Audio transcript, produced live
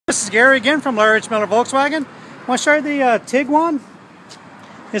This is Gary again from Larry H. Miller Volkswagen. I want to show you the Tiguan.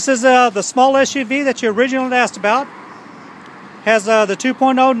 This is the small SUV that you originally asked about. Has the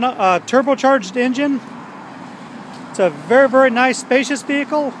 2.0 turbocharged engine. It's a very, very nice, spacious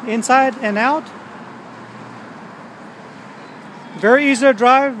vehicle, inside and out. Very easy to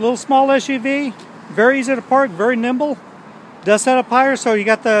drive, little small SUV. Very easy to park, very nimble. Does set up higher, so you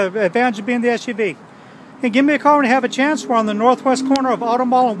got the advantage of being the SUV. And give me a call when you have a chance. We're on the northwest corner of Auto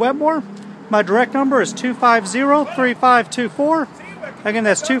Mall and Wetmore. My direct number is 250-3524. Again,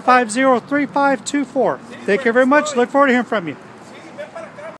 that's 250-3524. Thank you very much. Look forward to hearing from you.